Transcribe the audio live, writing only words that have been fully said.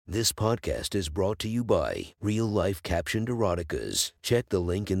This podcast is brought to you by Real Life Captioned Eroticas. Check the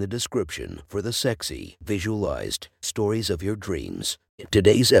link in the description for the sexy, visualized stories of your dreams.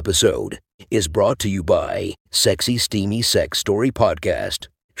 Today's episode is brought to you by Sexy Steamy Sex Story Podcast.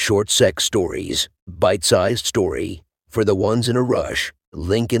 Short sex stories, bite-sized story for the ones in a rush.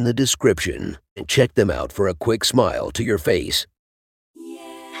 Link in the description. Check them out for a quick smile to your face.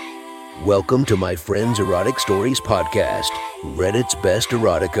 Welcome to my friend's Erotic Stories podcast, Reddit's Best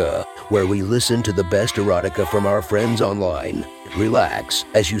Erotica, where we listen to the best erotica from our friends online. Relax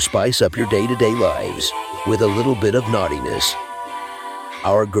as you spice up your day-to-day lives with a little bit of naughtiness.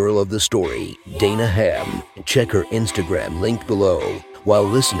 Our girl of the story, Dana Ham. Check her Instagram linked below while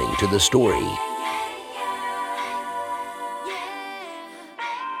listening to the story.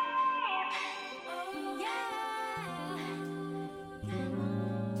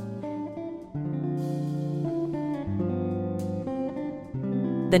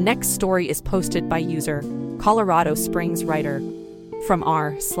 The next story is posted by user Colorado Springs Writer from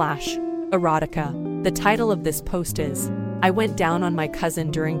r/erotica. The title of this post is, I went down on my cousin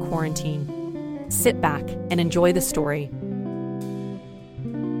during quarantine. Sit back and enjoy the story.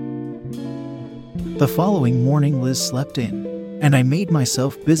 The following morning, Liz slept in, and I made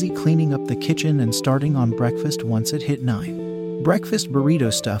myself busy cleaning up the kitchen and starting on breakfast once it hit 9. Breakfast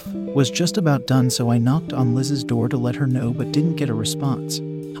burrito stuff was just about done, so I knocked on Liz's door to let her know but didn't get a response.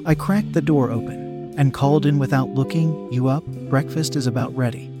 I cracked the door open and called in without looking, "You up? Breakfast is about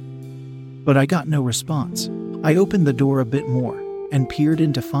ready." But I got no response. I opened the door a bit more and peered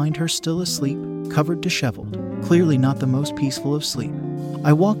in to find her still asleep, covered disheveled, clearly not the most peaceful of sleep.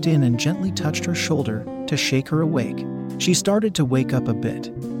 I walked in and gently touched her shoulder to shake her awake. She started to wake up a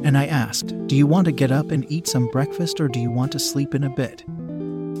bit, and I asked, "Do you want to get up and eat some breakfast or do you want to sleep in a bit?"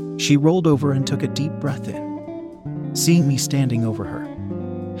 She rolled over and took a deep breath in, seeing me standing over her,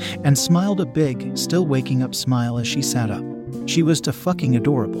 and smiled a big, still waking up smile as she sat up. She was too fucking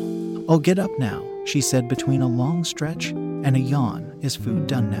adorable. "I'll get up now," she said between a long stretch and a yawn. "Is food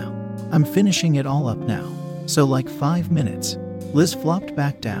done now? I'm finishing it all up now. So like 5 minutes." Liz flopped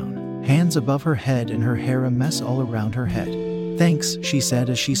back down, hands above her head and her hair a mess all around her head. "Thanks," she said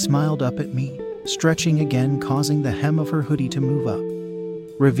as she smiled up at me, stretching again, causing the hem of her hoodie to move up,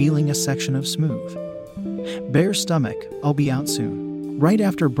 revealing a section of smooth, bare stomach. "I'll be out soon." Right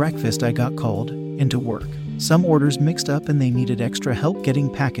after breakfast, I got called into work. Some orders mixed up and they needed extra help getting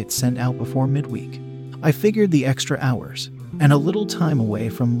packets sent out before midweek. I figured the extra hours and a little time away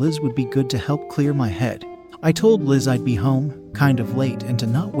from Liz would be good to help clear my head. I told Liz I'd be home kind of late and to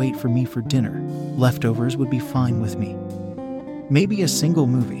not wait for me for dinner. Leftovers would be fine with me. Maybe a single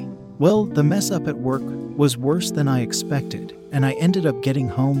movie. Well, the mess up at work was worse than I expected, and I ended up getting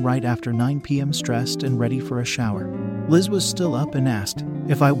home right after 9 p.m. stressed and ready for a shower. Liz was still up and asked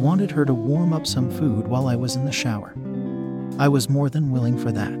if I wanted her to warm up some food while I was in the shower. I was more than willing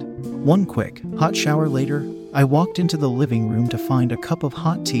for that. One quick, hot shower later, I walked into the living room to find a cup of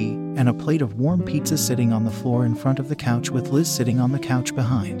hot tea and a plate of warm pizza sitting on the floor in front of the couch with Liz sitting on the couch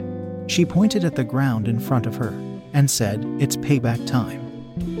behind. She pointed at the ground in front of her and said, "It's payback time."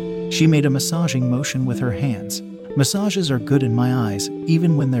 She made a massaging motion with her hands. Massages are good in my eyes,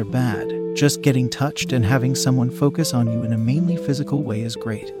 even when they're bad. Just getting touched and having someone focus on you in a mainly physical way is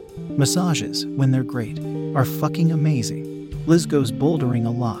great. Massages, when they're great, are fucking amazing. Liz goes bouldering a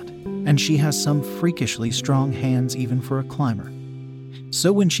lot, and she has some freakishly strong hands even for a climber.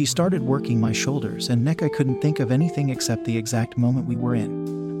 So when she started working my shoulders and neck, I couldn't think of anything except the exact moment we were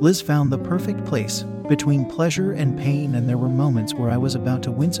in. Liz found the perfect place between pleasure and pain, and there were moments where I was about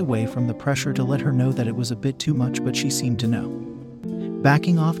to wince away from the pressure to let her know that it was a bit too much, but she seemed to know,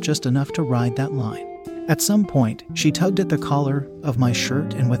 backing off just enough to ride that line. At some point, she tugged at the collar of my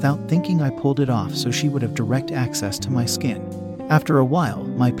shirt, and without thinking I pulled it off so she would have direct access to my skin. After a while,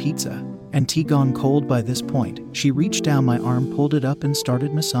 my pizza and tea gone cold by this point, she reached down my arm, pulled it up, and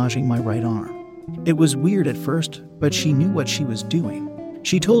started massaging my right arm. It was weird at first, but she knew what she was doing.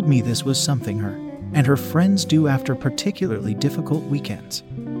 She told me this was something her and her friends do after particularly difficult weekends.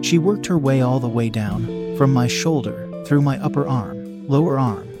 She worked her way all the way down, from my shoulder, through my upper arm, lower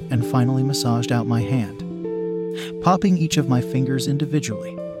arm, and finally massaged out my hand, popping each of my fingers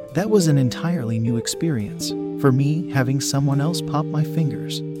individually. That was an entirely new experience for me, having someone else pop my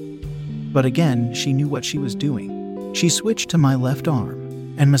fingers. But again, she knew what she was doing. She switched to my left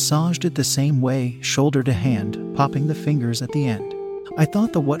arm and massaged it the same way, shoulder to hand, popping the fingers at the end. I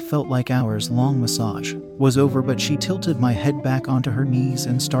thought the what felt like hours-long massage was over, but she tilted my head back onto her knees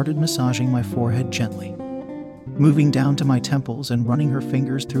and started massaging my forehead gently, moving down to my temples and running her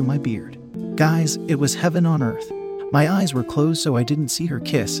fingers through my beard. Guys, it was heaven on earth. My eyes were closed so I didn't see her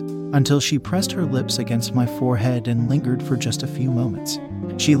kiss until she pressed her lips against my forehead and lingered for just a few moments.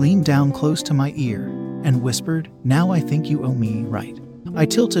 She leaned down close to my ear and whispered, "Now I think you owe me, right?" I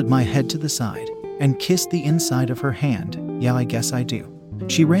tilted my head to the side and kissed the inside of her hand. "Yeah, I guess I do."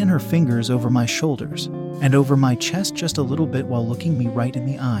 She ran her fingers over my shoulders and over my chest just a little bit while looking me right in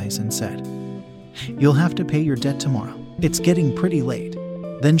the eyes and said, "You'll have to pay your debt tomorrow. It's getting pretty late."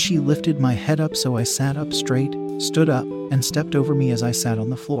 Then she lifted my head up so I sat up straight, stood up, and stepped over me as I sat on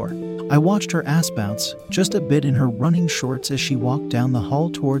the floor. I watched her ass bounce just a bit in her running shorts as she walked down the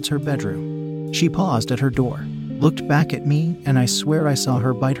hall towards her bedroom. She paused at her door, looked back at me, and I swear I saw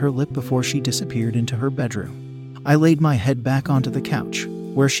her bite her lip before she disappeared into her bedroom. I laid my head back onto the couch,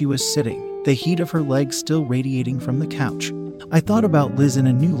 where she was sitting, the heat of her legs still radiating from the couch. I thought about Liz in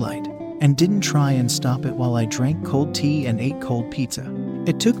a new light, and didn't try and stop it while I drank cold tea and ate cold pizza.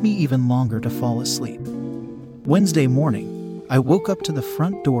 It took me even longer to fall asleep. Wednesday morning, I woke up to the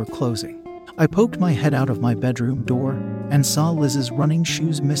front door closing. I poked my head out of my bedroom door and saw Liz's running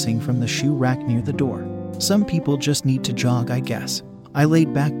shoes missing from the shoe rack near the door. Some people just need to jog, I guess. I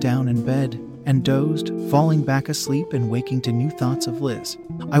laid back down in bed and dozed, falling back asleep and waking to new thoughts of Liz.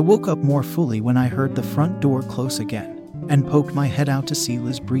 I woke up more fully when I heard the front door close again and poked my head out to see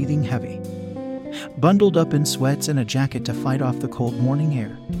Liz breathing heavy, bundled up in sweats and a jacket to fight off the cold morning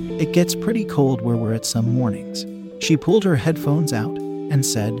air. It gets pretty cold where we're at some mornings. She pulled her headphones out and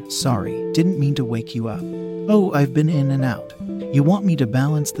said, "Sorry, didn't mean to wake you up." "Oh, I've been in and out. You want me to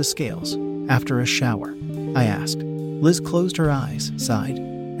balance the scales after a shower?" I asked. Liz closed her eyes, sighed,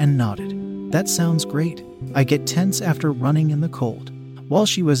 and nodded. "That sounds great. I get tense after running in the cold." While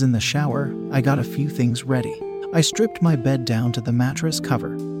she was in the shower, I got a few things ready. I stripped my bed down to the mattress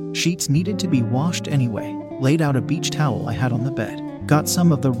cover. Sheets needed to be washed anyway. Laid out a beach towel I had on the bed. Got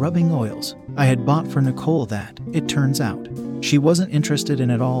some of the rubbing oils I had bought for Nicole that, it turns out, she wasn't interested in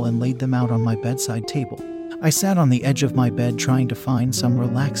at all, and laid them out on my bedside table. I sat on the edge of my bed trying to find some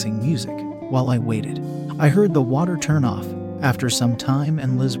relaxing music while I waited. I heard the water turn off after some time,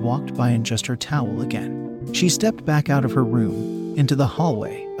 and Liz walked by in just her towel again. She stepped back out of her room into the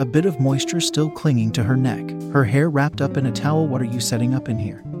hallway, a bit of moisture still clinging to her neck, her hair wrapped up in a towel. "What are you setting up in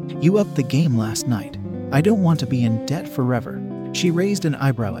here? You upped the game last night. I don't want to be in debt forever." She raised an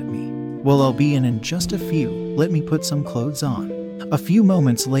eyebrow at me. "Well, I'll be in just a few. Let me put some clothes on." A few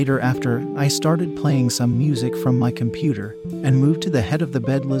moments later, after I started playing some music from my computer and moved to the head of the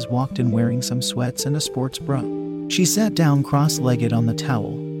bed, Liz walked in wearing some sweats and a sports bra. She sat down cross-legged on the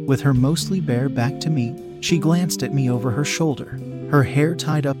towel, with her mostly bare back to me. She glanced at me over her shoulder, her hair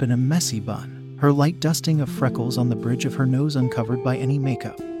tied up in a messy bun, her light dusting of freckles on the bridge of her nose uncovered by any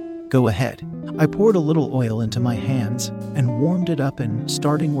makeup. "Go ahead." I poured a little oil into my hands and warmed it up, and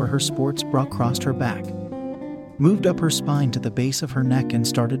starting where her sports bra crossed her back, moved up her spine to the base of her neck and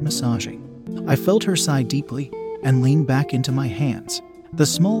started massaging. I felt her sigh deeply and leaned back into my hands. The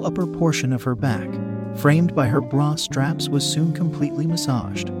small upper portion of her back, framed by her bra straps, was soon completely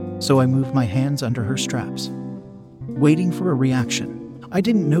massaged, so I moved my hands under her straps, waiting for a reaction. I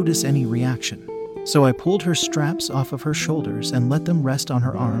didn't notice any reaction, so I pulled her straps off of her shoulders and let them rest on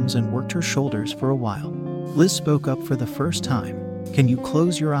her arms and worked her shoulders for a while. Liz spoke up for the first time. "Can you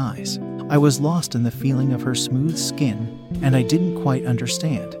close your eyes?" I was lost in the feeling of her smooth skin, and I didn't quite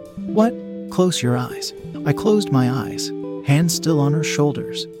understand. "What? Close your eyes." I closed my eyes, hands still on her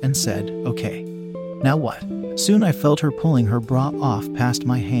shoulders, and said, "Okay. Now what?" Soon I felt her pulling her bra off past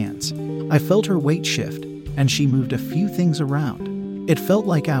my hands. I felt her weight shift, and she moved a few things around. It felt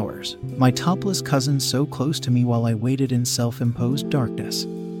like hours, my topless cousin so close to me while I waited in self-imposed darkness.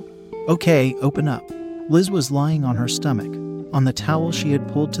 "Okay, open up." Liz was lying on her stomach, on the towel she had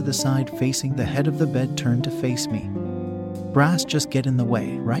pulled to the side facing the head of the bed turned to face me. "Brass just get in the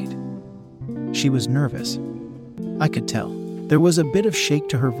way, right?" She was nervous. I could tell. There was a bit of shake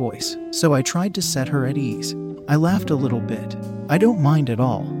to her voice, so I tried to set her at ease. I laughed a little bit. "I don't mind at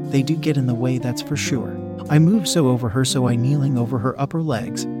all. They do get in the way, that's for sure." I moved so over her so I kneeling over her upper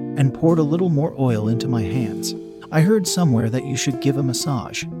legs and poured a little more oil into my hands. I heard somewhere that you should give a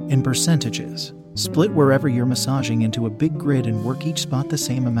massage in percentages. Split wherever you're massaging into a big grid and work each spot the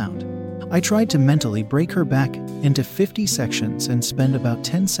same amount. I tried to mentally break her back into 50 sections and spend about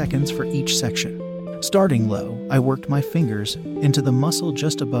 10 seconds for each section. Starting low, I worked my fingers into the muscle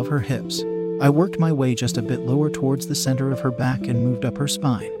just above her hips. I worked my way just a bit lower towards the center of her back and moved up her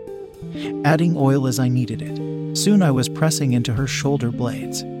spine, adding oil as I needed it. Soon I was pressing into her shoulder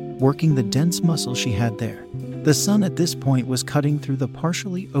blades, working the dense muscle she had there. The sun at this point was cutting through the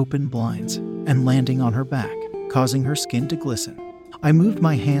partially open blinds and landing on her back, causing her skin to glisten. I moved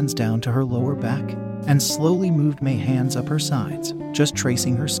my hands down to her lower back and slowly moved my hands up her sides, just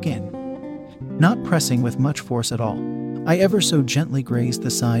tracing her skin. Not pressing with much force at all. I ever so gently grazed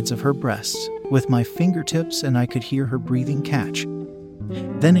the sides of her breasts with my fingertips, and I could hear her breathing catch,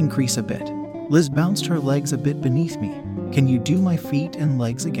 then increase a bit. Liz bounced her legs a bit beneath me. Can you do my feet and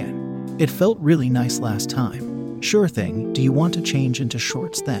legs again? It felt really nice last time. Sure thing. Do you want to change into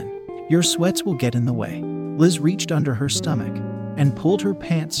shorts then? Your sweats will get in the way. Liz reached under her stomach and pulled her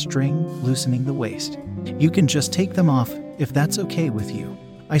pants string, loosening the waist. You can just take them off if that's okay with you.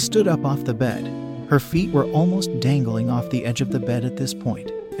 I stood up off the bed. Her feet were almost dangling off the edge of the bed at this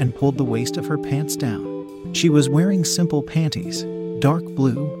point, and pulled the waist of her pants down. She was wearing simple panties, dark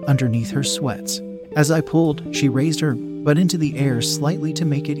blue, underneath her sweats. As I pulled, she raised her butt into the air slightly to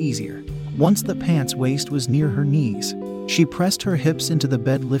make it easier. Once the pants waist was near her knees, she pressed her hips into the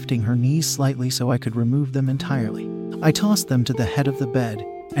bed, lifting her knees slightly so I could remove them entirely. I tossed them to the head of the bed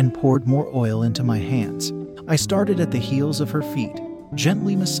and poured more oil into my hands. I started at the heels of her feet,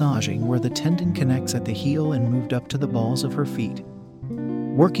 gently massaging where the tendon connects at the heel, and moved up to the balls of her feet,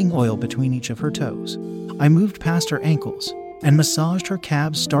 working oil between each of her toes. I moved past her ankles and massaged her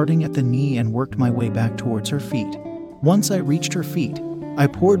calves, starting at the knee, and worked my way back towards her feet. Once I reached her feet, I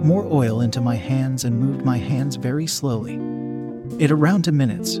poured more oil into my hands and moved my hands very slowly. It around 2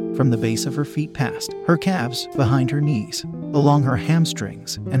 minutes from the base of her feet, past her calves, behind her knees, along her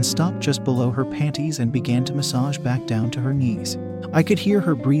hamstrings, and stopped just below her panties, and began to massage back down to her knees. I could hear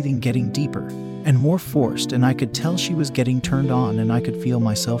her breathing getting deeper and more forced, and I could tell she was getting turned on, and I could feel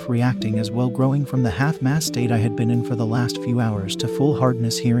myself reacting as well, growing from the half-mast state I had been in for the last few hours to full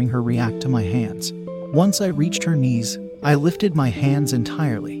hardness, hearing her react to my hands. Once I reached her knees, I lifted my hands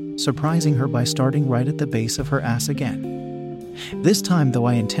entirely, surprising her by starting right at the base of her ass again. This time, though,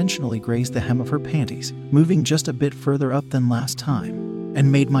 I intentionally grazed the hem of her panties, moving just a bit further up than last time,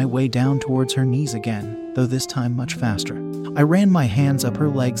 and made my way down towards her knees again, though this time much faster. I ran my hands up her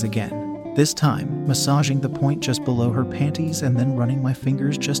legs again, this time massaging the point just below her panties and then running my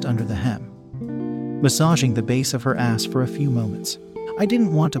fingers just under the hem, massaging the base of her ass for a few moments. I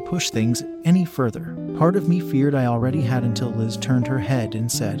didn't want to push things any further. Part of me feared I already had, until Liz turned her head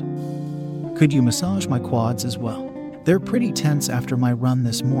and said, "Could you massage my quads as well? They're pretty tense after my run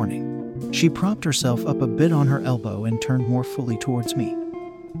this morning." She propped herself up a bit on her elbow and turned more fully towards me.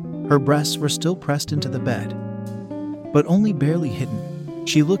 Her breasts were still pressed into the bed, but only barely hidden.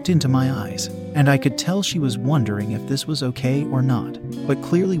 She looked into my eyes, and I could tell she was wondering if this was okay or not, but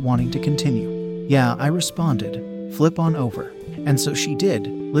clearly wanting to continue. "Yeah," I responded. "Flip on over." And so she did.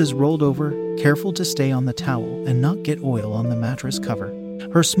 Liz rolled over, careful to stay on the towel and not get oil on the mattress cover.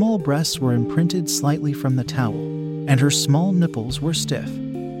 Her small breasts were imprinted slightly from the towel, and her small nipples were stiff,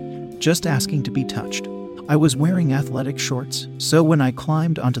 just asking to be touched. I was wearing athletic shorts, so when I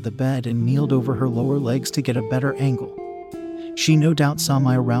climbed onto the bed and kneeled over her lower legs to get a better angle, she no doubt saw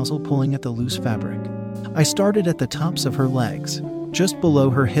my arousal pulling at the loose fabric. I started at the tops of her legs, just below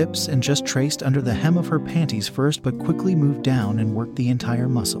her hips, and just traced under the hem of her panties first, but quickly moved down and worked the entire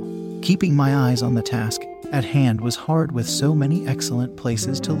muscle. Keeping my eyes on the task at hand was hard, with so many excellent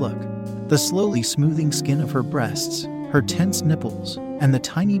places to look. The slowly smoothing skin of her breasts, her tense nipples, and the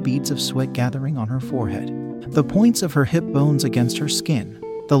tiny beads of sweat gathering on her forehead. The points of her hip bones against her skin,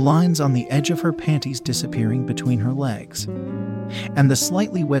 the lines on the edge of her panties disappearing between her legs, and the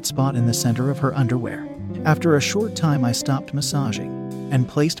slightly wet spot in the center of her underwear. After a short time, I stopped massaging and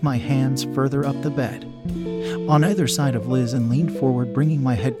placed my hands further up the bed, on either side of Liz, and leaned forward, bringing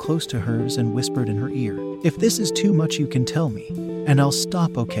my head close to hers, and whispered in her ear, "If this is too much, you can tell me, and I'll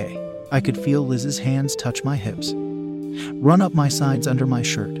stop, okay?" I could feel Liz's hands touch my hips, run up my sides under my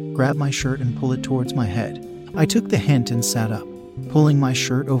shirt, grab my shirt and pull it towards my head. I took the hint and sat up, pulling my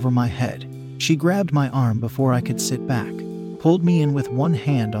shirt over my head. She grabbed my arm before I could sit back, pulled me in with one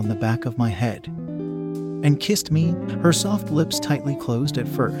hand on the back of my head, and kissed me, her soft lips tightly closed at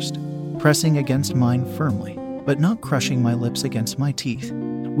first, pressing against mine firmly, but not crushing my lips against my teeth.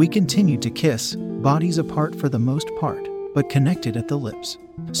 We continued to kiss, bodies apart for the most part, but connected at the lips.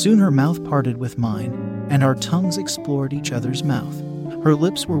 Soon her mouth parted with mine, and our tongues explored each other's mouth. Her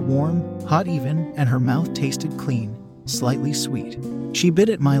lips were warm, hot even, and her mouth tasted clean, slightly sweet. She bit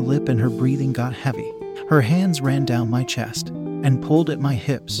at my lip and her breathing got heavy. Her hands ran down my chest and pulled at my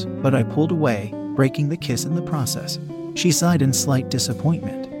hips, but I pulled away, breaking the kiss in the process. She sighed in slight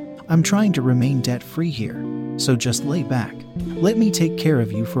disappointment. "I'm trying to remain debt-free here, so just lay back. Let me take care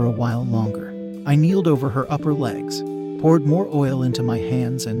of you for a while longer." I kneeled over her upper legs, poured more oil into my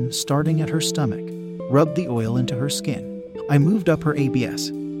hands, and, starting at her stomach, rubbed the oil into her skin. I moved up her ABS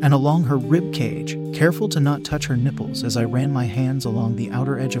and along her rib cage, careful to not touch her nipples as I ran my hands along the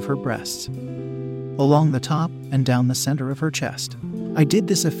outer edge of her breasts, along the top and down the center of her chest. I did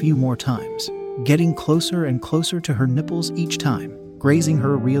this a few more times, getting closer and closer to her nipples each time, grazing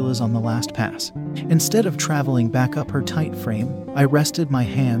her areolas on the last pass. Instead of traveling back up her tight frame, I rested my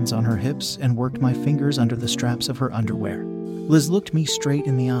hands on her hips and worked my fingers under the straps of her underwear. Liz looked me straight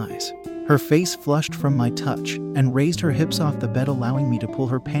in the eyes. Her face flushed from my touch and raised her hips off the bed, allowing me to pull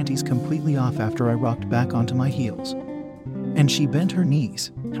her panties completely off after I rocked back onto my heels. And she bent her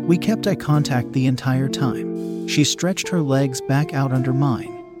knees. We kept eye contact the entire time. She stretched her legs back out under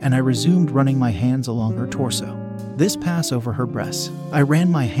mine, and I resumed running my hands along her torso. This pass over her breasts, I ran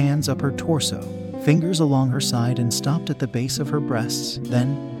my hands up her torso, fingers along her side, and stopped at the base of her breasts,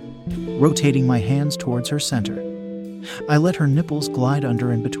 then, rotating my hands towards her center, I let her nipples glide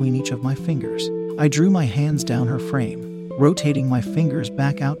under and between each of my fingers. I drew my hands down her frame, rotating my fingers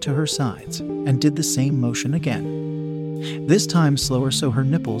back out to her sides, and did the same motion again. This time slower, so her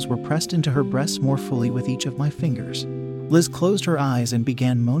nipples were pressed into her breasts more fully with each of my fingers. Liz closed her eyes and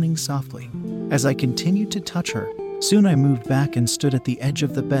began moaning softly. As I continued to touch her, soon I moved back and stood at the edge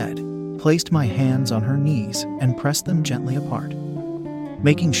of the bed, placed my hands on her knees, and pressed them gently apart.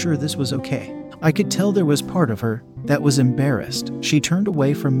 Making sure this was okay, I could tell there was part of her that was embarrassed. She turned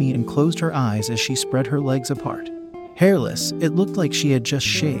away from me and closed her eyes as she spread her legs apart. Hairless, it looked like she had just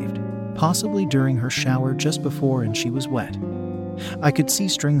shaved, possibly during her shower just before, and she was wet. I could see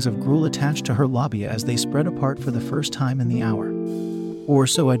strings of gruel attached to her labia as they spread apart for the first time in the hour or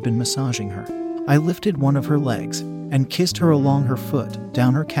so I'd been massaging her. I lifted one of her legs and kissed her along her foot,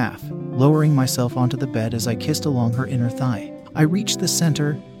 down her calf, lowering myself onto the bed as I kissed along her inner thigh. I reached the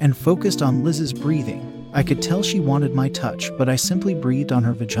center and focused on Liz's breathing. I could tell she wanted my touch, but I simply breathed on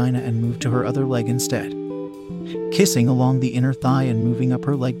her vagina and moved to her other leg instead, kissing along the inner thigh and moving up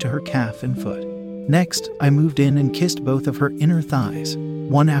her leg to her calf and foot. Next, I moved in and kissed both of her inner thighs,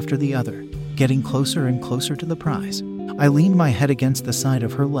 one after the other, getting closer and closer to the prize. I leaned my head against the side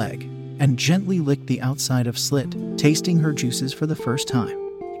of her leg and gently licked the outside of slit, tasting her juices for the first time.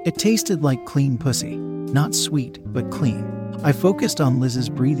 It tasted like clean pussy, not sweet, but clean. I focused on Liz's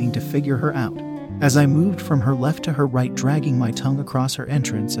breathing to figure her out, as I moved from her left to her right, dragging my tongue across her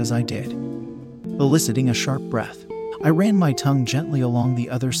entrance as I did, eliciting a sharp breath. I ran my tongue gently along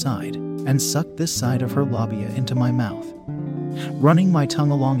the other side and sucked this side of her labia into my mouth, running my tongue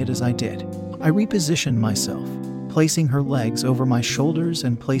along it as I did. I repositioned myself, placing her legs over my shoulders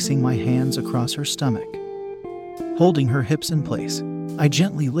and placing my hands across her stomach, holding her hips in place. I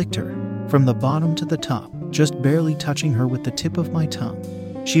gently licked her from the bottom to the top, just barely touching her with the tip of my tongue.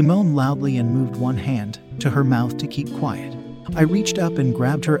 She moaned loudly and moved one hand to her mouth to keep quiet. I reached up and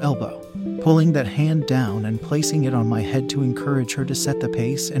grabbed her elbow, pulling that hand down and placing it on my head to encourage her to set the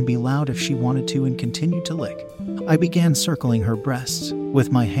pace and be loud if she wanted to, and continued to lick. I began circling her breasts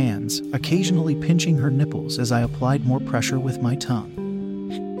with my hands, occasionally pinching her nipples as I applied more pressure with my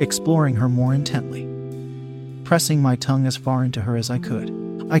tongue, exploring her more intently, pressing my tongue as far into her as I could.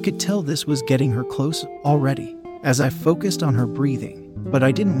 I could tell this was getting her close already as I focused on her breathing, but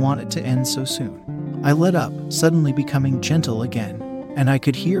I didn't want it to end so soon. I let up, suddenly becoming gentle again, and I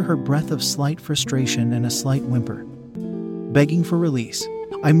could hear her breath of slight frustration and a slight whimper, begging for release.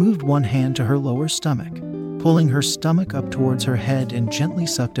 I moved one hand to her lower stomach, pulling her stomach up towards her head, and gently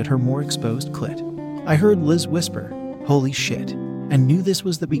sucked at her more exposed clit. I heard Liz whisper, "Holy shit," and knew this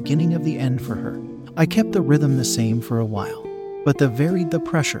was the beginning of the end for her. I kept the rhythm the same for a while, but varied the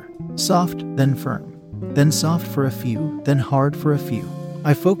pressure, soft, then firm, then soft for a few, then hard for a few.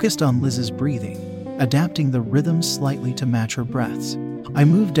 I focused on Liz's breathing, adapting the rhythm slightly to match her breaths. I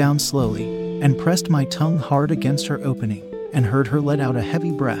moved down slowly and pressed my tongue hard against her opening and heard her let out a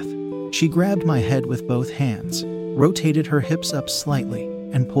heavy breath. She grabbed my head with both hands, rotated her hips up slightly,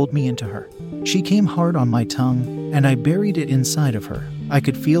 and pulled me into her. She came hard on my tongue, and I buried it inside of her. I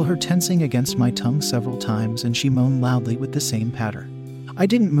could feel her tensing against my tongue several times, and she moaned loudly with the same pattern. I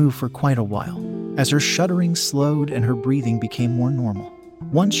didn't move for quite a while, as her shuddering slowed and her breathing became more normal.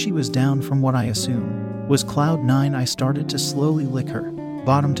 Once she was down from what I assume was cloud 9, I started to slowly lick her,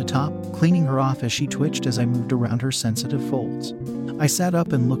 bottom to top, cleaning her off as she twitched as I moved around her sensitive folds. I sat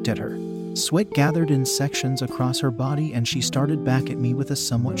up and looked at her. Sweat gathered in sections across her body, and she started back at me with a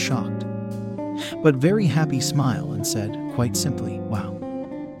somewhat shocked but very happy smile and said, quite simply, "Wow."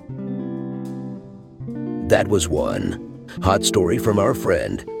 That was one hot story from our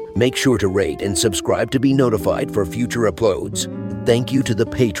friend. Make sure to rate and subscribe to be notified for future uploads. Thank you to the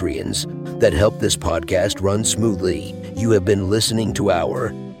Patreons that help this podcast run smoothly. You have been listening to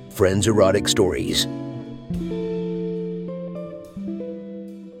our Friends Erotic Stories.